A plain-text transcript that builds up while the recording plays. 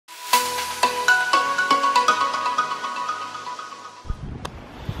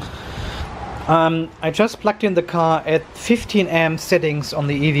I just plugged in the car at 15 amp settings on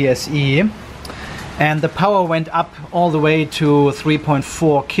the EVSE, and the power went up all the way to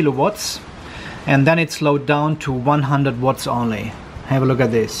 3.4 kilowatts, and then it slowed down to 100 watts only. Have a look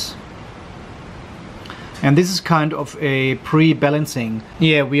at this. And this is kind of a pre-balancing.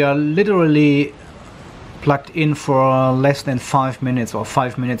 Yeah, we are literally plugged in for less than 5 minutes, or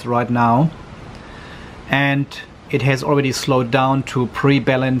 5 minutes right now, and it has already slowed down to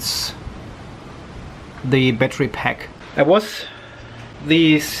pre-balance the battery pack.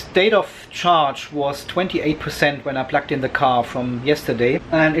 The state of charge was 28% when I plugged in the car from yesterday,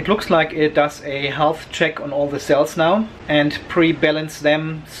 and it looks like it does a health check on all the cells now and pre-balance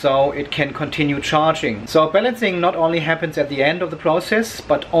them so it can continue charging. So balancing not only happens at the end of the process,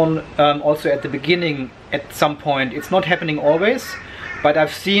 but also at the beginning at some point. It's not happening always, but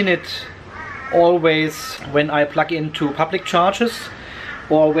I've seen it always when I plug into public charges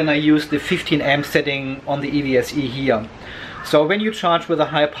or when I use the 15 amp setting on the EVSE here. So when you charge with a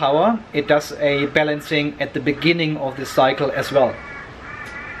high power, it does a balancing at the beginning of the cycle as well.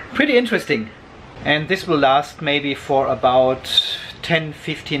 Pretty interesting. And this will last maybe for about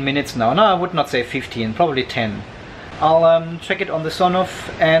 10-15 minutes now. No, I would not say 15, probably 10. I'll check it on the Sonoff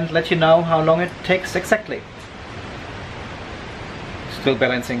and let you know how long it takes exactly. Still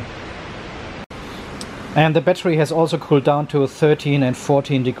balancing. And the battery has also cooled down to 13 and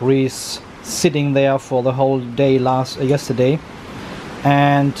 14 degrees, sitting there for the whole day yesterday,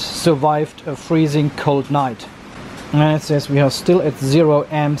 and survived a freezing cold night. And it says we are still at 0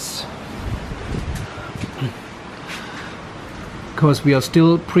 amps because we are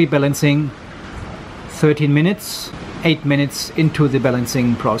still pre-balancing 13 minutes, 8 minutes into the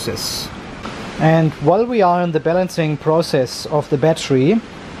balancing process. And while we are in the balancing process of the battery,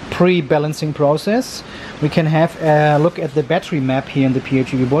 pre-balancing process, we can have a look at the battery map here in the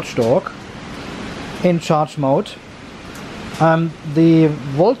PHEV Watchdog in charge mode. The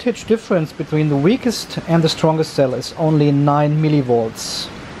voltage difference between the weakest and the strongest cell is only 9 millivolts.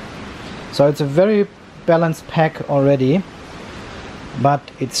 So it's a very balanced pack already, but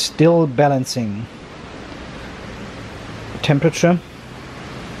it's still balancing. Temperature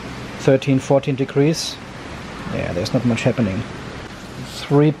 13-14 degrees. Yeah, there's not much happening.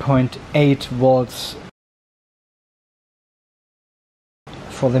 3.8 volts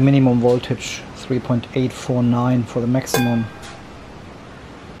for the minimum voltage, 3.849 for the maximum.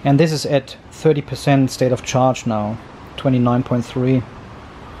 And this is at 30% state of charge now, 29.3.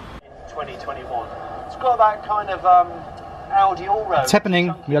 2021. It's got that kind of Audi all-road. It's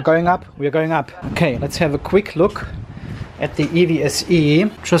happening. We are going up. We are going up. Okay, let's have a quick look at the EVSE.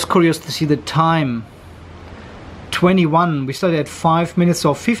 Just curious to see the time. 21. We started at 5 minutes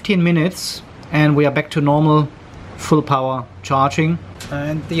or 15 minutes, and we are back to normal full power charging.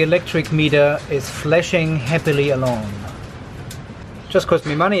 And the electric meter is flashing happily along. Just cost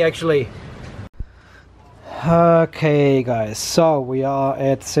me money actually. Okay guys, so we are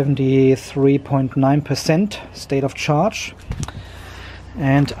at 73.9% state of charge,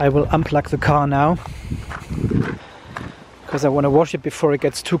 and I will unplug the car now because I want to wash it before it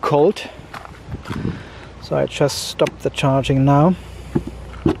gets too cold. So I just stopped the charging now.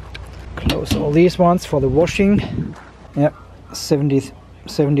 Close all these ones for the washing. Yep,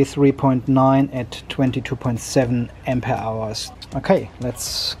 73.9 at 22.7 ampere hours. Okay,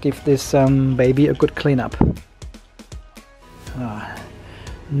 let's give this baby a good cleanup.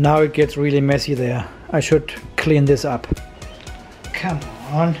 Now it gets really messy there. I should clean this up. Come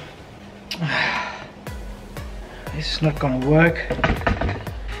on. This is not gonna work.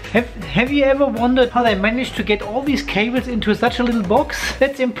 Have you ever wondered how they managed to get all these cables into such a little box?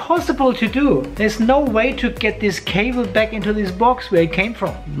 That's impossible to do. There's no way to get this cable back into this box where it came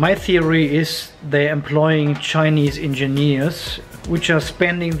from. My theory is they're employing Chinese engineers which are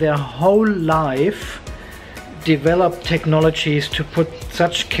spending their whole life develop technologies to put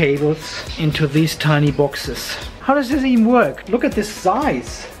such cables into these tiny boxes. How does this even work? Look at this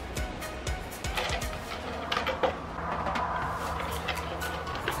size.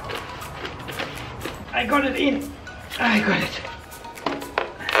 I got it in. I got it.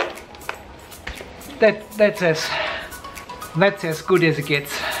 That's as good as it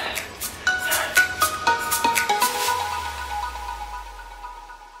gets.